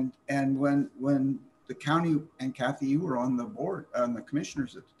 And when the county, and Kathy, you were on the board, on the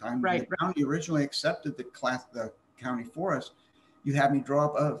commissioners at the time, right, the county originally accepted the county forest, you had me draw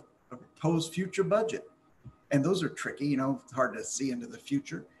up a proposed future budget. And those are tricky, it's hard to see into the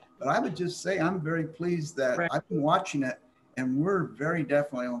future. But I would just say I'm very pleased that I've been watching it, and we're very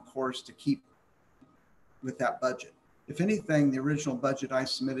definitely on course to keep with that budget. If anything, the original budget I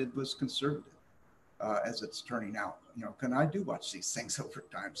submitted was conservative as it's turning out. And I do watch these things over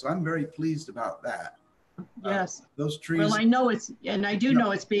time. So I'm very pleased about that. Yes. Those trees. Well, I know I do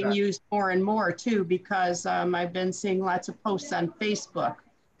know it's being used more and more too, because I've been seeing lots of posts on Facebook.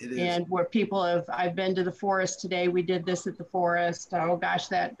 It is. And where I've been to the forest today. We did this at the forest. Oh gosh,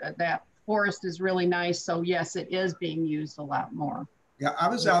 that forest is really nice. So yes, it is being used a lot more. Yeah, I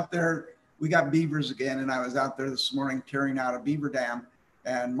was out there. We got beavers again, and I was out there this morning tearing out a beaver dam.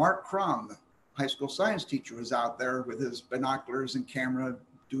 And Mark Crum, the high school science teacher, was out there with his binoculars and camera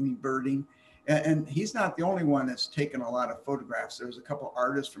doing birding. And he's not the only one that's taken a lot of photographs. There's a couple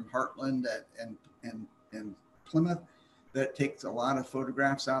artists from Heartland and Plymouth that takes a lot of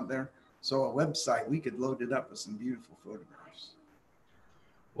photographs out there. So a website, we could load it up with some beautiful photographs.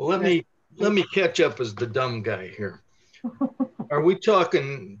 Well, let me catch up as the dumb guy here. Are we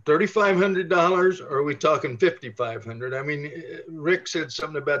talking $3,500 or are we talking $5,500? I mean, Rick said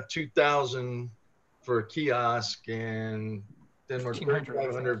something about $2,000 for a kiosk, and then we're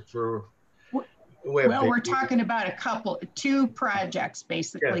 $3,500 for web. Well, we're talking about two projects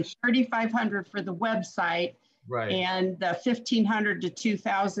basically. Yes. $3,500 for the website, right, and the $1,500 to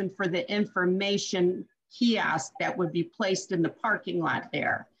 $2,000 for the information kiosk that would be placed in the parking lot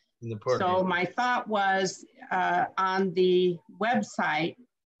there. So my thought was on the website,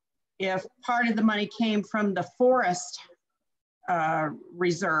 if part of the money came from the forest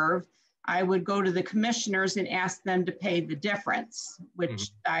reserve, I would go to the commissioners and ask them to pay the difference, which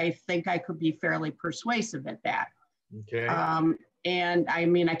I think I could be fairly persuasive at that. Okay. And I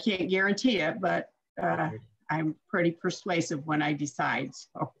mean, I can't guarantee it, but I'm pretty persuasive when I decide.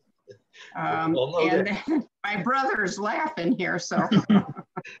 So, and then my brother's laughing here, so.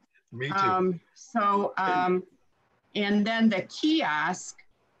 Me too. And then the kiosk,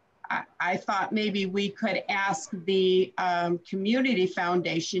 I thought maybe we could ask the Community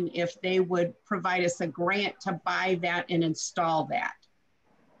Foundation if they would provide us a grant to buy that and install that.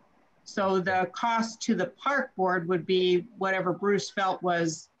 So the cost to the park board would be whatever Bruce felt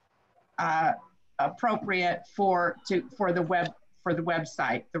was appropriate for the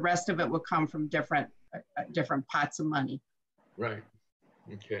website. The rest of it would come from different pots of money. Right.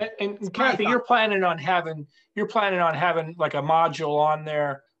 Okay. And Kathy, you're planning on having like a module on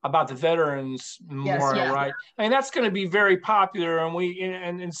there about the Veterans Memorial, yes, yeah, right? I mean, that's going to be very popular,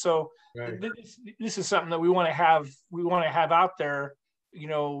 and so right, this is something that we want to have out there,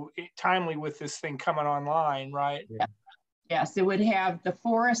 timely with this thing coming online, right? Yeah. Yes, it would have the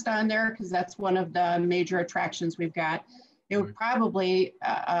forest on there because that's one of the major attractions we've got. It would probably,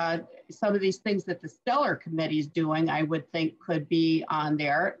 some of these things that the Stellar Committee is doing, I would think could be on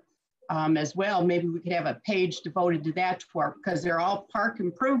there as well. Maybe we could have a page devoted to that because they're all park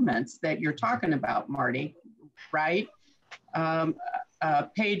improvements that you're talking about, Marty, right? A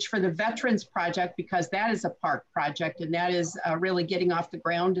page for the Veterans Project, because that is a park project and that is really getting off the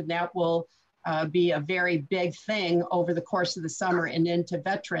ground, and that will be a very big thing over the course of the summer and into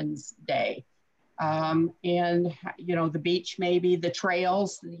Veterans Day. And the beach, maybe the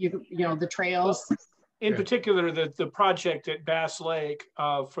trails, the trails. In particular, the project at Bass Lake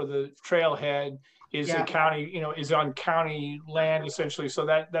for the trailhead is a county, is on county land essentially. So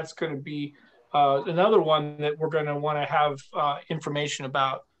that's going to be another one that we're going to want to have information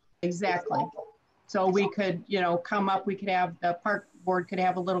about. Exactly. So we could, we could have the park board could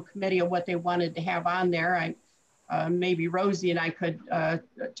have a little committee of what they wanted to have on there. maybe Rosie and I could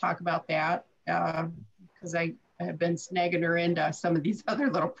talk about that because I have been snagging her into some of these other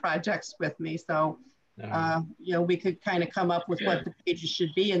little projects with me. So, you know, we could kind of come up with what the pages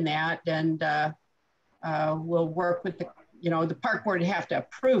should be in that, and we'll work with the, you know, the park board would have to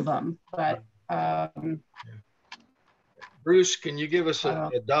approve them, but. Bruce, can you give us a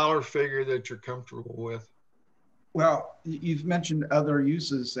dollar figure that you're comfortable with? Well, you've mentioned other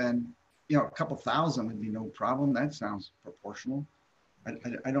uses, and you know, a couple thousand would be no problem. That sounds proportional.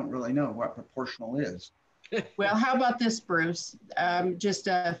 I don't really know what proportional is. Well, how about this, Bruce? Just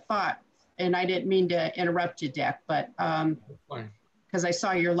a thought, and I didn't mean to interrupt you, Dick, but because I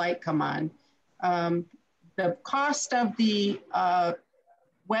saw your light come on. The cost of the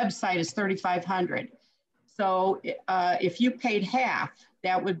website is $3,500. So if you paid half,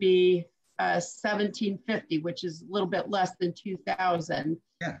 that would be $1,750, which is a little bit less than $2,000.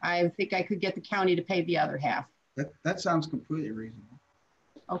 Yeah. I think I could get the county to pay the other half. That sounds completely reasonable.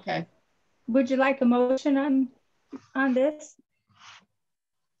 Okay. Would you like a motion on this?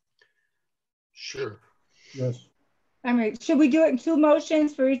 Sure. Yes. I mean, should we do it in 2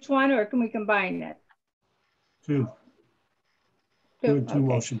 motions for each one, or can we combine it? 2. Do it 2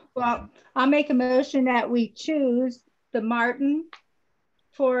 motions. Well, I'll make a motion that we choose the Martin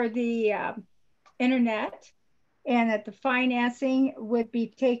for the internet, and that the financing would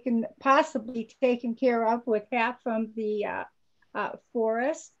be possibly taken care of with half from the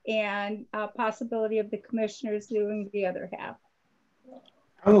forest, and possibility of the commissioners doing the other half.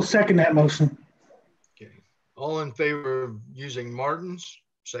 I will second that motion. Okay. All in favor of using Martin's,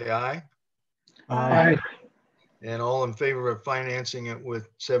 say aye. Aye. And all in favor of financing it with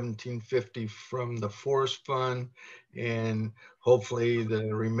 $1,750 from the forest fund, and hopefully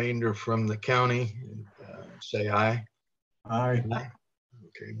the remainder from the county, say aye. Aye.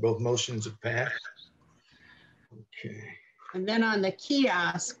 Okay, both motions have passed. Okay. And then on the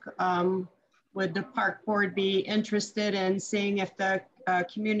kiosk, would the park board be interested in seeing if the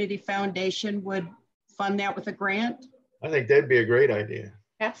community foundation would fund that with a grant? I think that'd be a great idea.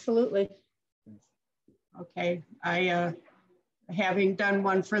 Absolutely. Okay, having done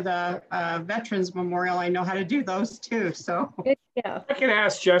one for the Veterans Memorial, I know how to do those too. So yeah, I can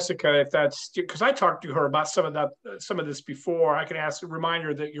ask Jessica if that's, because I talked to her about some of this before. I can remind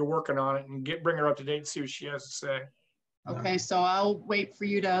her that you're working on it and bring her up to date and see what she has to say. Okay, so I'll wait for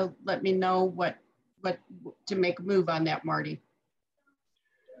you to let me know what to make a move on that, Marty.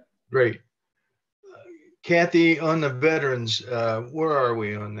 Great. Kathy, on the veterans, where are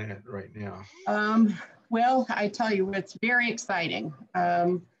we on that right now? Well, I tell you, it's very exciting.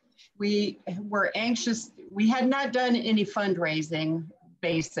 We were anxious. We had not done any fundraising,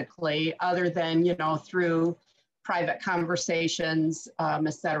 basically, other than, you know, through private conversations,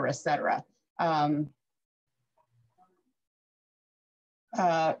 et cetera, et cetera.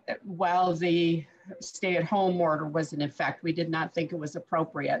 While the stay-at-home order was in effect, we did not think it was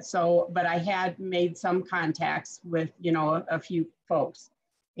appropriate. So, but I had made some contacts with, you know, a few folks.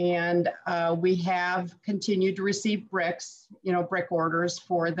 And we have continued to receive bricks, you know, brick orders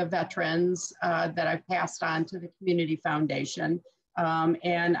for the veterans that I've passed on to the Community Foundation.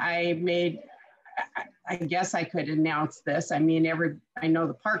 And I guess I could announce this. I mean, I know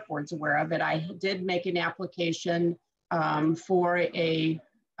the park board's aware of it. I did make an application for a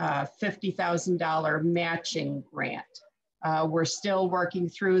 $50,000 matching grant. We're still working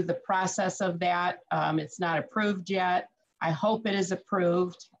through the process of that. It's not approved yet. I hope it is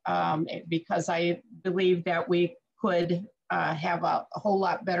approved because I believe that we could have a whole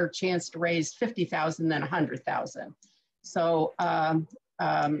lot better chance to raise 50,000 than 100,000. So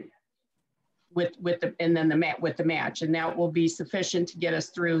with the match, and that will be sufficient to get us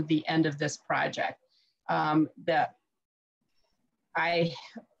through the end of this project. I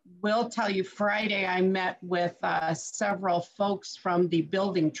will tell you, Friday I met with several folks from the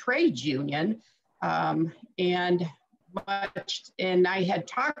Building Trades Union, and I had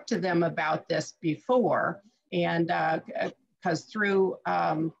talked to them about this before, and because through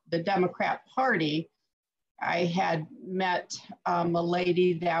the Democrat Party, I had met a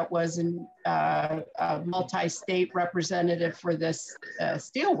lady that was a multi-state representative for this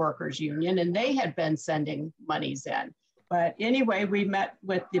steelworkers union, and they had been sending monies in. But anyway, we met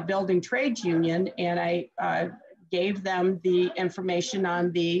with the Building Trades Union, and I gave them the information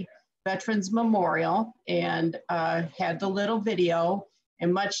on the Veterans Memorial and had the little video.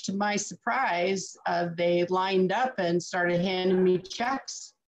 And much to my surprise, they lined up and started handing me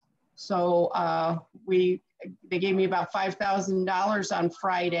checks. So they gave me about $5,000 on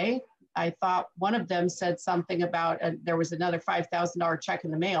Friday. I thought one of them said something about there was another $5,000 check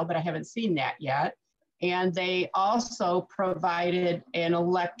in the mail, but I haven't seen that yet. And they also provided an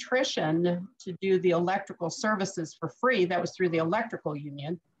electrician to do the electrical services for free. That was through the electrical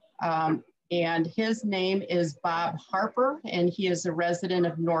union. And his name is Bob Harper, and he is a resident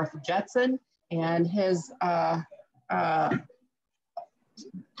of North Jetson. And his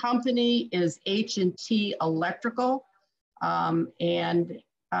company is H&T Electrical. And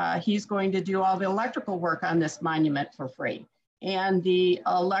he's going to do all the electrical work on this monument for free. And the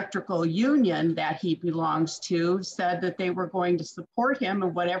electrical union that he belongs to said that they were going to support him,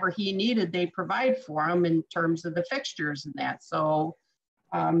 and whatever he needed, they provide for him in terms of the fixtures and that. So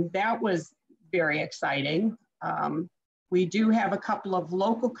that was very exciting. We do have a couple of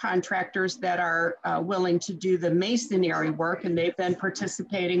local contractors that are willing to do the masonry work, and they've been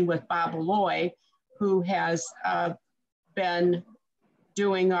participating with Bob Alloy, who has been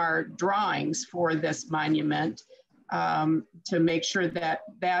doing our drawings for this monument. To make sure that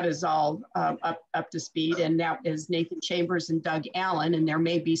that is all up to speed. And that is Nathan Chambers and Doug Allen, and there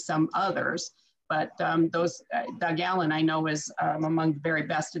may be some others, but Doug Allen I know is among the very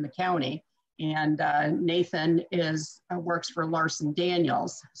best in the county. And Nathan works for Larson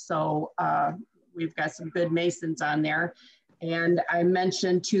Daniels. So we've got some good masons on there. And I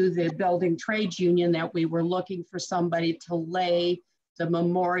mentioned to the building trades union that we were looking for somebody to lay the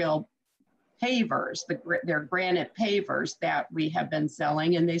memorial pavers, their granite pavers that we have been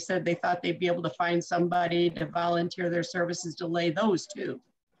selling. And they said they thought they'd be able to find somebody to volunteer their services to lay those too.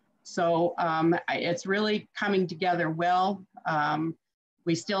 So it's really coming together well.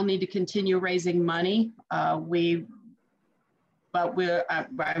 We still need to continue raising money. I'm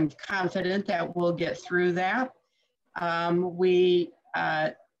confident that we'll get through that. We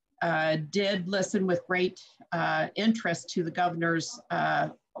did listen with great interest to the governor's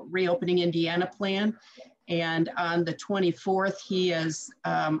reopening Indiana plan. And on the 24th, he is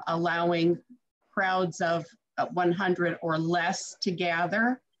allowing crowds of 100 or less to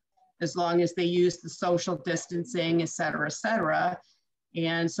gather, as long as they use the social distancing, et cetera, et cetera.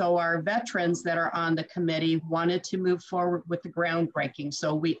 And so our veterans that are on the committee wanted to move forward with the groundbreaking.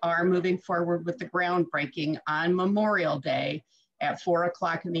 So we are moving forward with the groundbreaking on Memorial Day at 4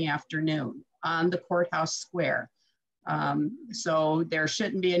 o'clock in the afternoon on the courthouse square. So there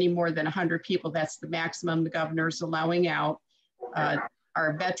shouldn't be any more than 100 people. That's the maximum the governor's allowing out.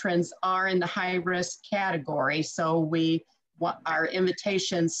 Our veterans are in the high risk category. So our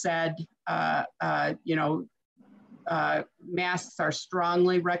invitation said, masks are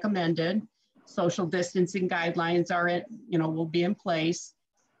strongly recommended. Social distancing guidelines will be in place.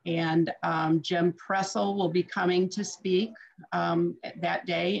 And Jim Pressel will be coming to speak that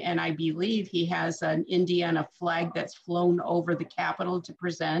day. And I believe he has an Indiana flag that's flown over the Capitol to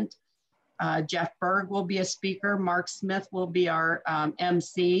present. Jeff Berg will be a speaker. Mark Smith will be our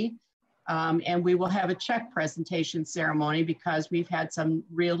MC. And we will have a check presentation ceremony because we've had some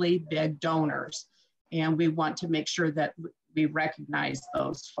really big donors. And we want to make sure that we recognize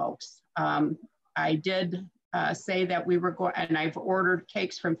those folks. I did say that we were going, and I've ordered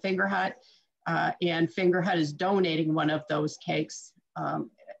cakes from Finger Hut, and Finger Hut is donating one of those cakes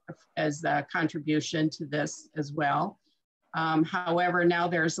as a contribution to this as well. However, now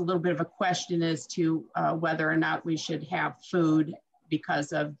there's a little bit of a question as to whether or not we should have food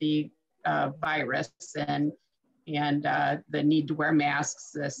because of the virus and the need to wear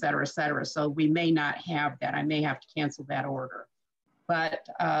masks, et cetera, et cetera. So we may not have that. I may have to cancel that order. But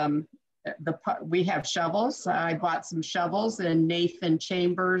we have shovels. I bought some shovels and Nathan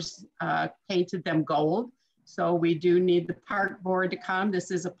Chambers painted them gold. So we do need the park board to come.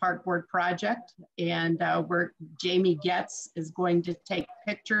 This is a park board project, and Jamie Getz is going to take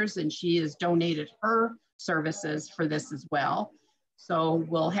pictures, and she has donated her services for this as well. So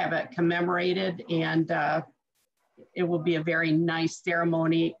we'll have it commemorated, and it will be a very nice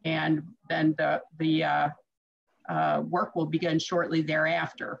ceremony, and then the work will begin shortly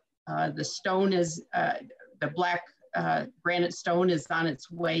thereafter. The stone is, the black granite stone is on its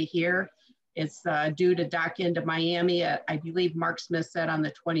way here. It's due to dock into Miami, I believe Mark Smith said on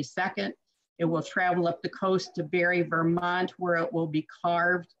the 22nd. It will travel up the coast to Barre, Vermont, where it will be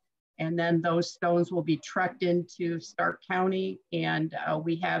carved. And then those stones will be trucked into Starke County. And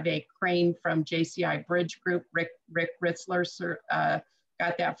we have a crane from JCI Bridge Group, Rick Ritzler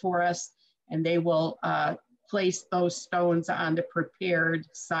got that for us. And they will place those stones on the prepared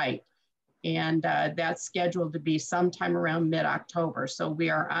site. And that's scheduled to be sometime around mid-October. So we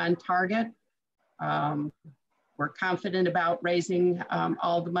are on target. We're confident about raising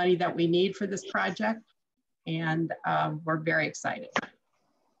all the money that we need for this project. And we're very excited.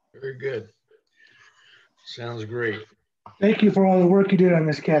 Very good. Sounds great. Thank you for all the work you did on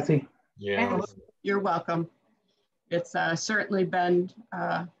this, Kathy. Yeah. You're welcome. It's certainly been,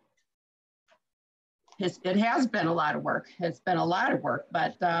 it has been a lot of work. It's been a lot of work,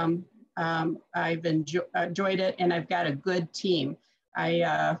 but I've enjoyed it, and I've got a good team.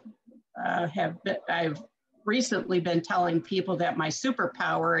 I've recently been telling people that my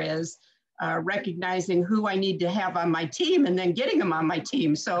superpower is recognizing who I need to have on my team and then getting them on my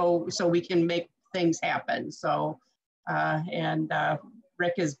team so we can make things happen. So,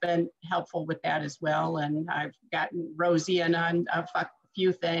 Rick has been helpful with that as well. And I've gotten Rosie in on a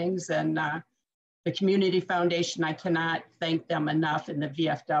few things, and the Community Foundation, I cannot thank them enough, in the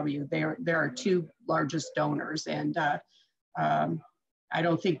VFW. They're our two largest donors. And I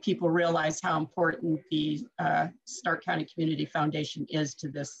don't think people realize how important the Starke County Community Foundation is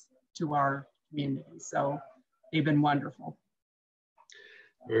to our community. So they've been wonderful.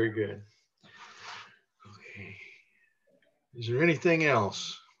 Very good. Okay. Is there anything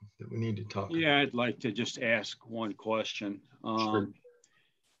else that we need to talk about? Yeah, I'd like to just ask one question. Sure.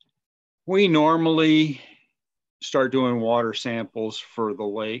 We normally start doing water samples for the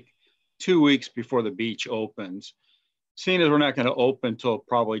lake 2 weeks before the beach opens. Seeing as we're not going to open until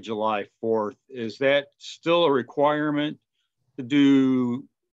probably July 4th, is that still a requirement to do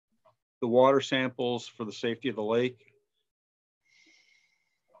the water samples for the safety of the lake?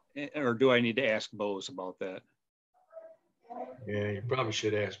 Or do I need to ask Bose about that? Yeah, you probably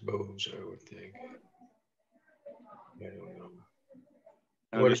should ask Bose, I would think. I don't know.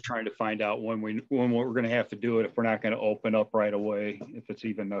 I'm just trying to find out when we're going to have to do it, if we're not going to open up right away, if it's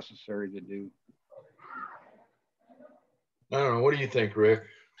even necessary to do. I don't know. What do you think, Rick?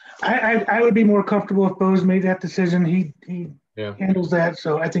 I would be more comfortable if Bose made that decision. He Yeah. handles that,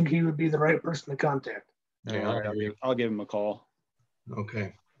 so I think he would be the right person to contact. Yeah, All right, I'll give him a call.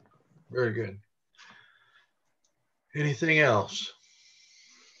 Okay. Very good. Anything else?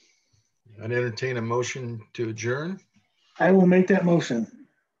 I'd entertain a motion to adjourn. I will make that motion.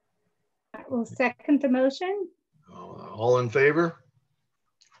 I will second the motion. All in favor?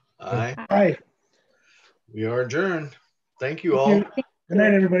 Aye. Aye. We are adjourned. Thank you all. Good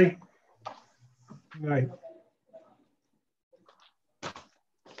night, everybody. Good night.